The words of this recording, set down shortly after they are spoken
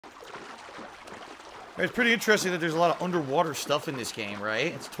It's pretty interesting that there's a lot of underwater stuff in this game, right?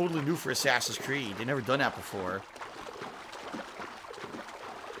 It's totally new for Assassin's Creed. They've never done that before.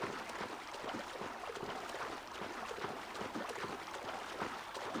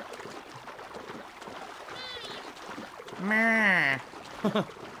 Meh.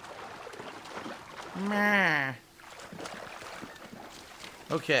 Meh.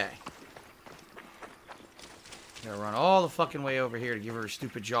 Okay. Gotta run all the fucking way over here to give her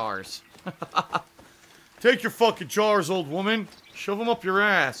stupid jars. Take your fucking jars, old woman. Shove them up your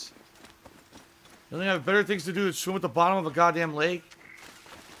ass. You think I have better things to do than swim at the bottom of a goddamn lake?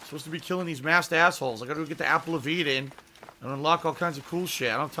 I'm supposed to be killing these masked assholes. I gotta go get the Apple of Eden and unlock all kinds of cool shit.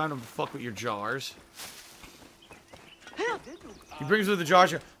 I don't have time to fuck with your jars. He brings with the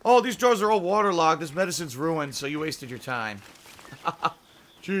jars. Oh, these jars are all waterlogged. This medicine's ruined, so you wasted your time.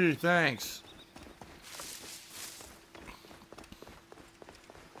 Gee, thanks.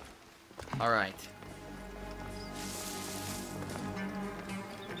 Alright.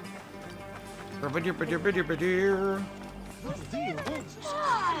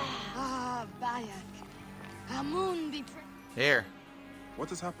 Ah, Bayek. Amun be Here. What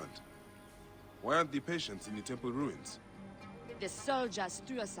has happened? Why aren't the patients in the temple ruins? The soldiers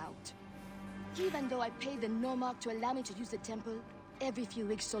threw us out. Even though I paid the Nomarch to allow me to use the temple, every few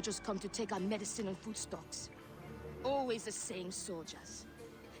weeks soldiers come to take our medicine and food stocks. Always the same soldiers.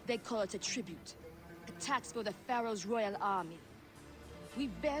 They call it a tribute. A tax for the Pharaoh's royal army. We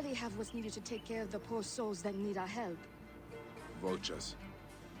barely have what's needed to take care of the poor souls that need our help. Vultures.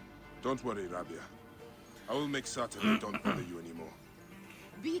 Don't worry, Rabia. I will make certain I don't bother you anymore.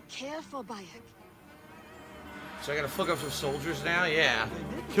 Be careful, Bayek. So I gotta fuck up some soldiers now? Yeah.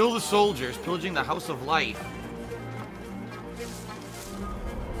 Kill the soldiers, pillaging the House of Life.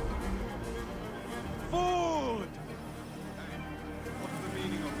 Food! What's the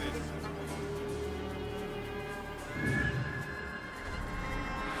meaning of this?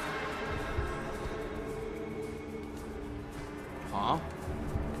 Huh?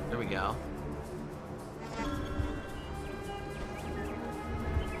 There we go.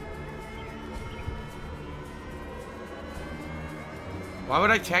 Why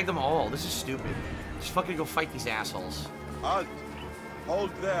would I tag them all? This is stupid. Just fucking go fight these assholes. Halt!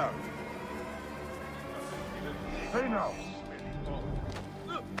 Hold there! Hey now!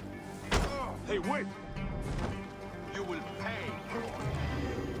 Hey, wait! You will pay!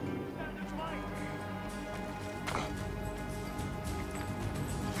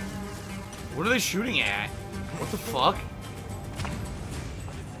 What are they shooting at? What the fuck?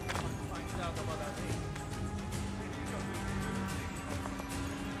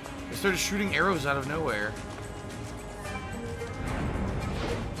 They started shooting arrows out of nowhere.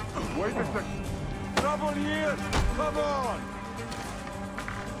 Wait a second! Trouble here! Come on!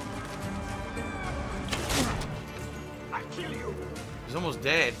 I kill you! He's almost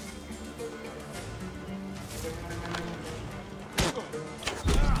dead.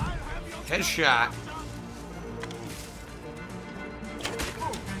 Headshot.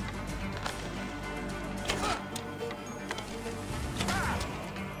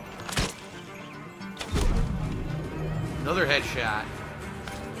 Another headshot.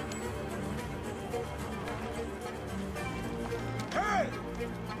 Hey!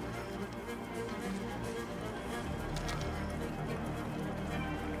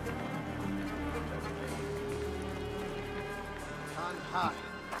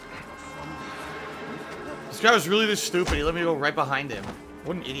 This guy was really this stupid. He let me go right behind him.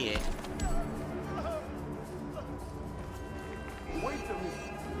 What an idiot. Wait a minute!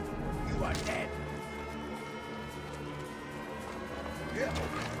 You are dead!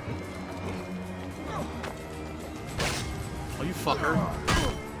 Oh, you fucker.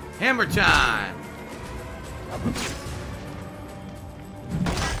 Hammer time!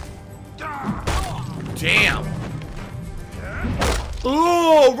 Damn!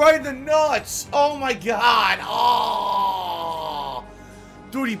 Oh, right in the nuts! Oh my god! Oh!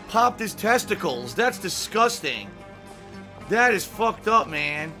 Dude, he popped his testicles. That's disgusting. That is fucked up,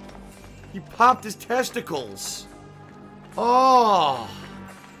 man. He popped his testicles. Oh!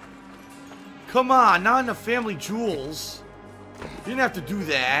 Come on, not in the family jewels. He didn't have to do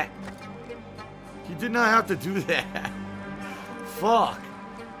that. He did not have to do that. Fuck.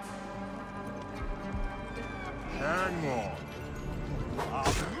 Hang on.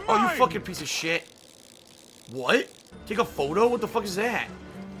 Oh, you fucking piece of shit. What? Take a photo? What the fuck is that?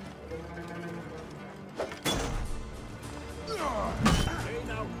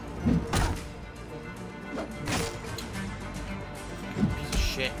 Piece of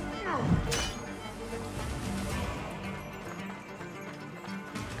shit.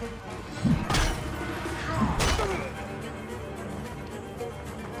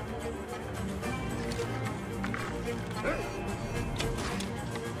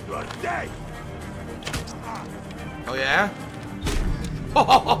 Ho,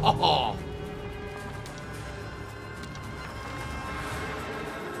 ho, ho, ho, ho.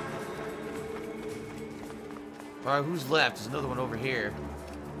 Alright, who's left? There's another one over here.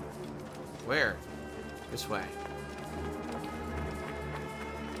 Where? This way.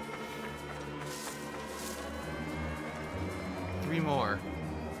 Three more.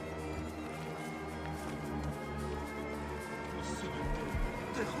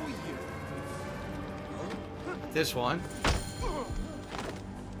 This one.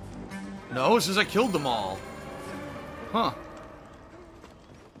 No, it says I killed them all. Huh.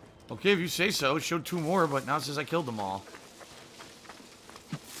 Okay, if you say so. It showed two more, but now it says I killed them all.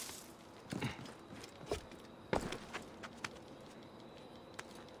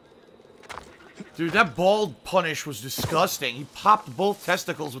 Dude, that bald punish was disgusting. He popped both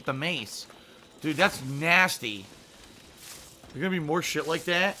testicles with the mace. Dude, that's nasty. There's gonna be more shit like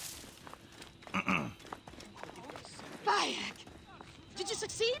that? Bayek! Did you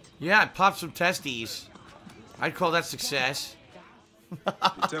succeed? Yeah, I popped some testes. I'd call that success.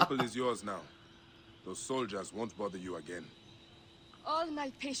 The temple is yours now. Those soldiers won't bother you again. All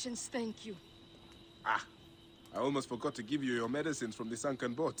my patience, thank you. Ah, I almost forgot to give you your medicines from the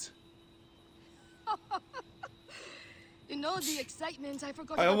sunken boat. You know, the excitement, I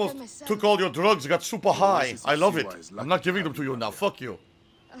forgot I about them almost myself. took all your drugs, got super high. I love it. Siwa is I'm lucky not to giving have them to you you now. alive. Fuck you.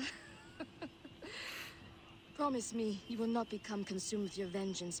 Promise me you will not become consumed with your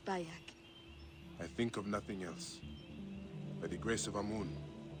vengeance, Bayek. I think of nothing else. By the grace of Amun,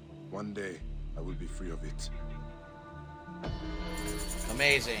 one day I will be free of it.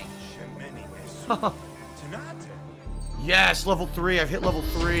 Amazing. Yes, level 3. I've hit level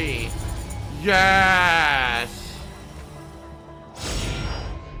 3. Yes!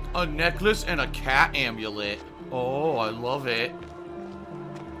 A necklace and a cat amulet. Oh, I love it.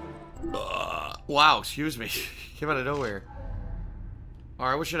 Wow, excuse me. Came out of nowhere.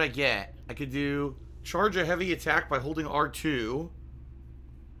 Alright, what should I get? I could do charge a heavy attack by holding R2.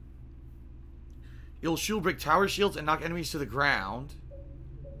 It'll shield break tower shields and knock enemies to the ground.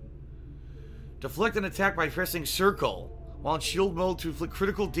 Deflect an attack by pressing circle. While in shield mode to inflict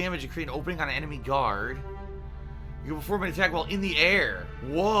critical damage and create an opening on an enemy guard. You can perform an attack while in the air.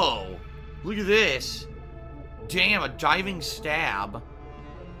 Whoa. Look at this. Damn, a diving stab.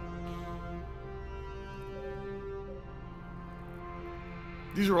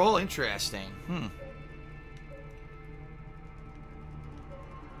 These are all interesting.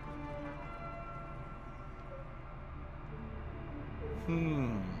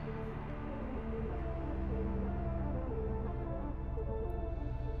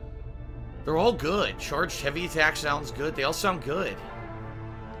 They're all good. Charged heavy attack sounds good. They all sound good.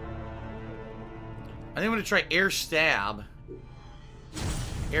 I think I'm going to try air stab.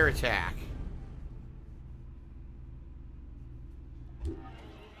 Air attack.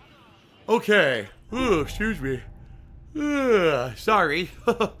 Okay. Ooh, excuse me. Sorry.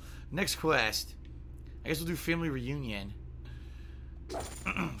 Next quest. I guess we'll do family reunion.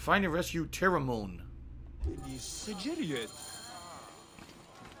 Find and rescue Terramoon.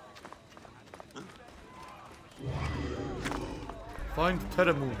 Find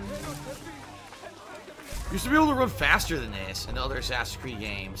Terramoon. Used to be able to run faster than this in other Assassin's Creed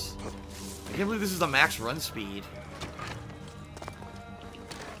games. I can't believe this is the max run speed.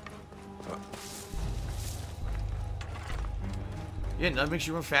 Yeah, that makes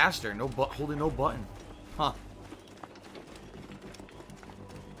you run faster. No holding no button. Huh.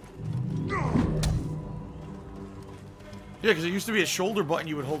 Yeah, because it used to be a shoulder button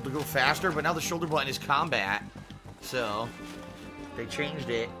you would hold to go faster, but now the shoulder button is combat. So, they changed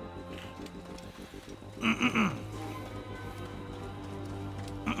it.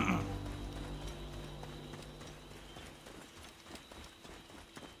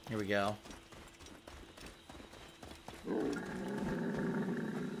 Here we go.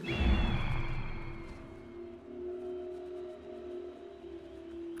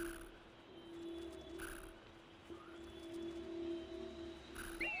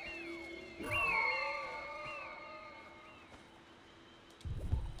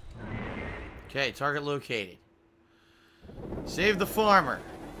 Okay, target located. Save the farmer.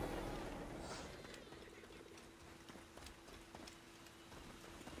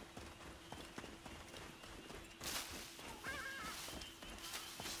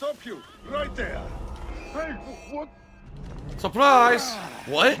 Stop you! Right there! Hey, what? Surprise!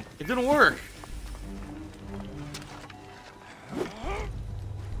 What? It didn't work.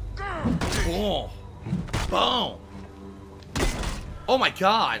 Boom. Boom. Oh my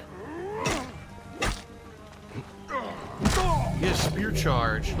god. He has spear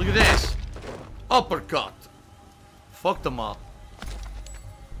charge. Look at this. Uppercut. Fucked them up.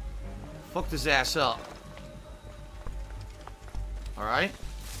 Fucked his ass up. Alright.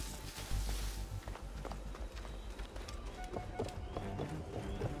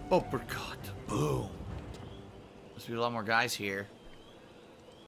 Uppercut. Boom. Must be a lot more guys here.